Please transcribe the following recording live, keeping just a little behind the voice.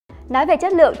Nói về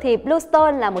chất lượng thì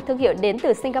BlueStone là một thương hiệu đến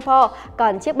từ Singapore,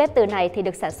 còn chiếc bếp từ này thì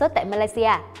được sản xuất tại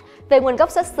Malaysia. Về nguồn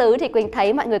gốc xuất xứ thì Quỳnh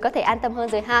thấy mọi người có thể an tâm hơn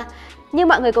rồi ha. Như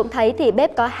mọi người cũng thấy thì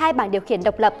bếp có 2 bảng điều khiển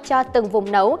độc lập cho từng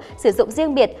vùng nấu, sử dụng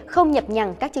riêng biệt, không nhập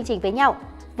nhằng các chương trình với nhau.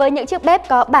 Với những chiếc bếp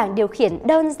có bảng điều khiển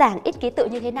đơn giản ít ký tự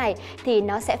như thế này thì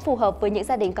nó sẽ phù hợp với những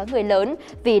gia đình có người lớn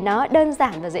vì nó đơn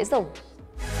giản và dễ dùng.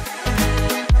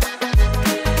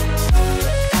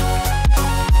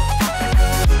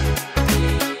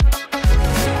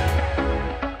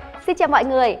 Xin chào mọi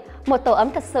người! Một tổ ấm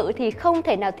thật sự thì không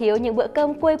thể nào thiếu những bữa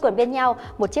cơm quây quần bên nhau,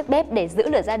 một chiếc bếp để giữ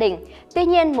lửa gia đình. Tuy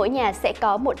nhiên, mỗi nhà sẽ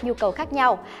có một nhu cầu khác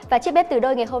nhau. Và chiếc bếp từ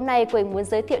đôi ngày hôm nay Quỳnh muốn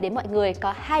giới thiệu đến mọi người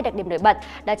có 2 đặc điểm nổi bật,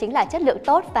 đó chính là chất lượng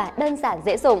tốt và đơn giản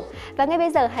dễ dùng. Và ngay bây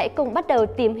giờ hãy cùng bắt đầu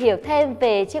tìm hiểu thêm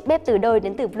về chiếc bếp từ đôi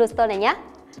đến từ BlueStone này nhé!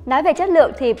 Nói về chất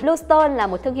lượng thì BlueStone là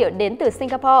một thương hiệu đến từ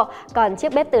Singapore, còn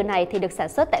chiếc bếp từ này thì được sản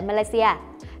xuất tại Malaysia.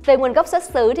 Về nguồn gốc xuất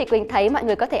xứ thì Quỳnh thấy mọi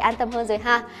người có thể an tâm hơn rồi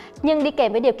ha. Nhưng đi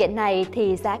kèm với điều kiện này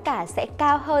thì giá cả sẽ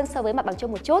cao hơn so với mặt bằng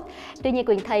chung một chút. Tuy nhiên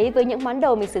Quỳnh thấy với những món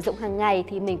đồ mình sử dụng hàng ngày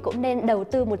thì mình cũng nên đầu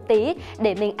tư một tí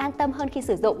để mình an tâm hơn khi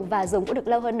sử dụng và dùng cũng được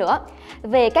lâu hơn nữa.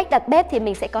 Về cách đặt bếp thì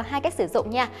mình sẽ có 2 cách sử dụng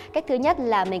nha. Cách thứ nhất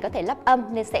là mình có thể lắp âm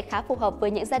nên sẽ khá phù hợp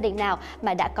với những gia đình nào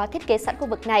mà đã có thiết kế sẵn khu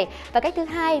vực này. Và cách thứ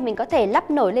hai mình có thể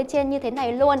lắp nổi lên trên như thế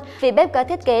này luôn, vì bếp có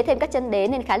thiết kế thêm các chân đế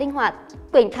nên khá linh hoạt.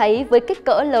 Quỳnh thấy với kích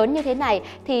cỡ lớn như thế này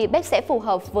thì bếp sẽ phù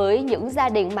hợp với những gia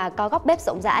đình mà có góc bếp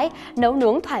rộng rãi, nấu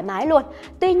nướng thoải mái luôn.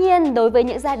 Tuy nhiên, đối với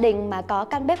những gia đình mà có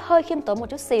căn bếp hơi khiêm tốn một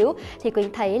chút xíu thì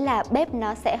Quỳnh thấy là bếp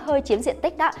nó sẽ hơi chiếm diện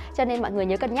tích đó, cho nên mọi người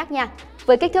nhớ cân nhắc nha.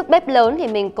 Với kích thước bếp lớn thì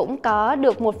mình cũng có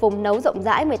được một vùng nấu rộng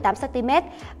rãi 18 cm.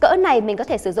 Cỡ này mình có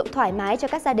thể sử dụng thoải mái cho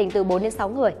các gia đình từ 4 đến 6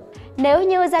 người. Nếu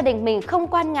như gia đình mình không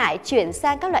quan ngại chuyển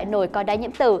sang các loại nồi có đáy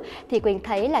nhiễm từ thì Quỳnh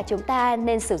thấy là chúng ta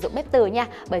nên sử dụng bếp từ nha,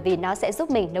 bởi vì nó sẽ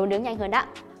giúp mình nấu nướng nhanh hơn đó.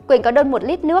 Quỳnh có đun 1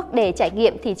 lít nước để trải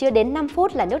nghiệm thì chưa đến 5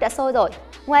 phút là nước đã sôi rồi.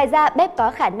 Ngoài ra, bếp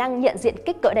có khả năng nhận diện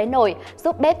kích cỡ đáy nồi,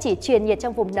 giúp bếp chỉ truyền nhiệt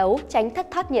trong vùng nấu, tránh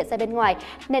thất thoát nhiệt ra bên ngoài,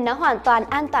 nên nó hoàn toàn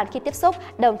an toàn khi tiếp xúc,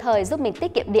 đồng thời giúp mình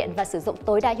tiết kiệm điện và sử dụng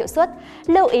tối đa hiệu suất.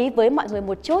 Lưu ý với mọi người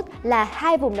một chút là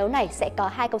 2 vùng nấu này sẽ có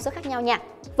 2 công suất khác nhau nha.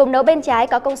 Vùng nấu bên trái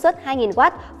có công suất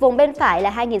 2000W, vùng bên phải là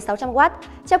 2600W.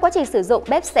 Trong quá trình sử dụng,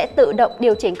 bếp sẽ tự động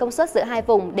điều chỉnh công suất giữa 2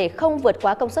 vùng để không vượt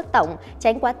quá công suất tổng,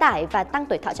 tránh quá tải và tăng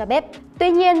tuổi thọ cho bếp. Tuy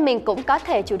nhiên, mình cũng có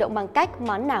thể chủ động bằng cách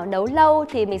món nào nấu lâu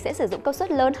thì mình sẽ sử dụng công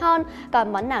suất lớn hơn,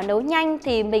 còn món nào nấu nhanh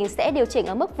thì mình sẽ điều chỉnh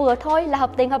ở mức vừa thôi là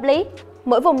hợp tình hợp lý.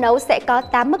 Mỗi vùng nấu sẽ có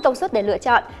 8 mức công suất để lựa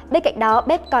chọn. Bên cạnh đó,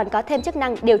 bếp còn có thêm chức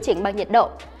năng điều chỉnh bằng nhiệt độ.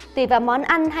 Tùy vào món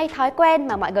ăn hay thói quen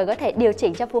mà mọi người có thể điều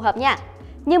chỉnh cho phù hợp nha.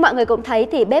 Như mọi người cũng thấy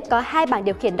thì bếp có 2 bảng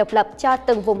điều khiển độc lập cho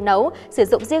từng vùng nấu, sử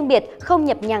dụng riêng biệt, không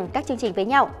nhập nhằng các chương trình với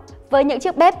nhau. Với những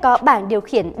chiếc bếp có bảng điều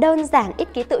khiển đơn giản ít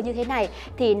ký tự như thế này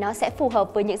thì nó sẽ phù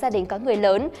hợp với những gia đình có người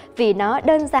lớn vì nó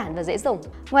đơn giản và dễ dùng.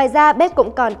 Ngoài ra, bếp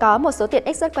cũng còn có một số tiện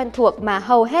ích rất quen thuộc mà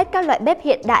hầu hết các loại bếp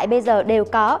hiện đại bây giờ đều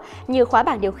có, như khóa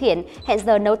bảng điều khiển, hẹn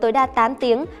giờ nấu tối đa 8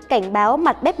 tiếng, cảnh báo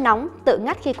mặt bếp nóng, tự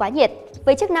ngắt khi quá nhiệt.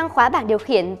 Với chức năng khóa bảng điều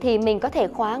khiển thì mình có thể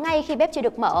khóa ngay khi bếp chưa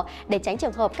được mở để tránh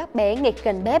trường hợp các bé nghịch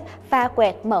gần bếp, pha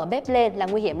quẹt mở bếp lên là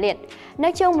nguy hiểm liền.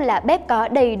 Nói chung là bếp có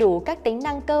đầy đủ các tính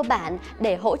năng cơ bản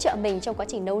để hỗ trợ mình trong quá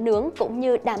trình nấu nướng cũng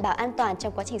như đảm bảo an toàn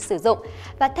trong quá trình sử dụng.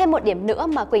 Và thêm một điểm nữa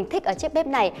mà Quỳnh thích ở chiếc bếp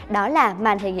này đó là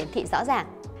màn hình hiển thị rõ ràng.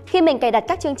 Khi mình cài đặt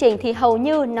các chương trình thì hầu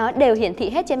như nó đều hiển thị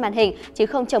hết trên màn hình chứ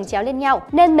không chồng chéo lên nhau,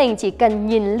 nên mình chỉ cần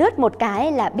nhìn lướt một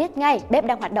cái là biết ngay bếp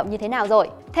đang hoạt động như thế nào rồi.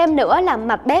 Thêm nữa là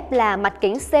mặt bếp là mặt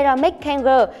kính ceramic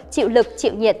hanger, chịu lực,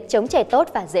 chịu nhiệt, chống chảy tốt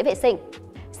và dễ vệ sinh.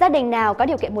 Gia đình nào có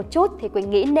điều kiện một chút thì Quỳnh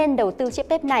nghĩ nên đầu tư chiếc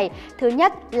bếp này. Thứ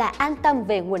nhất là an tâm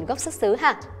về nguồn gốc xuất xứ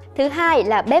ha. Thứ hai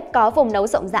là bếp có vùng nấu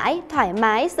rộng rãi, thoải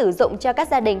mái sử dụng cho các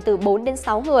gia đình từ 4 đến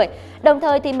 6 người. Đồng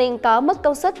thời thì mình có mức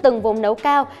công suất từng vùng nấu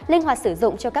cao, linh hoạt sử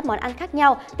dụng cho các món ăn khác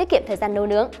nhau, tiết kiệm thời gian nấu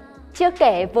nướng. Chưa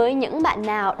kể với những bạn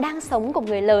nào đang sống cùng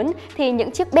người lớn thì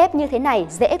những chiếc bếp như thế này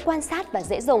dễ quan sát và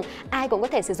dễ dùng, ai cũng có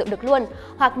thể sử dụng được luôn.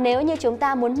 Hoặc nếu như chúng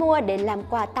ta muốn mua để làm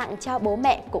quà tặng cho bố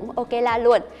mẹ cũng ok la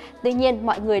luôn. Tuy nhiên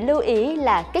mọi người lưu ý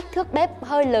là kích thước bếp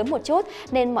hơi lớn một chút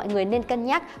nên mọi người nên cân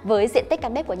nhắc với diện tích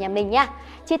căn bếp của nhà mình nha.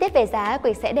 Chi tiết về giá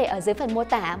Quỳnh sẽ để ở dưới phần mô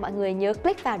tả, mọi người nhớ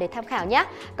click vào để tham khảo nhé.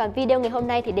 Còn video ngày hôm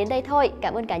nay thì đến đây thôi.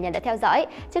 Cảm ơn cả nhà đã theo dõi.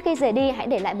 Trước khi rời đi hãy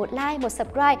để lại một like, một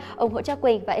subscribe ủng hộ cho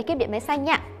Quỳnh và ekip Điện Máy Xanh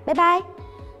nha. Bye bye!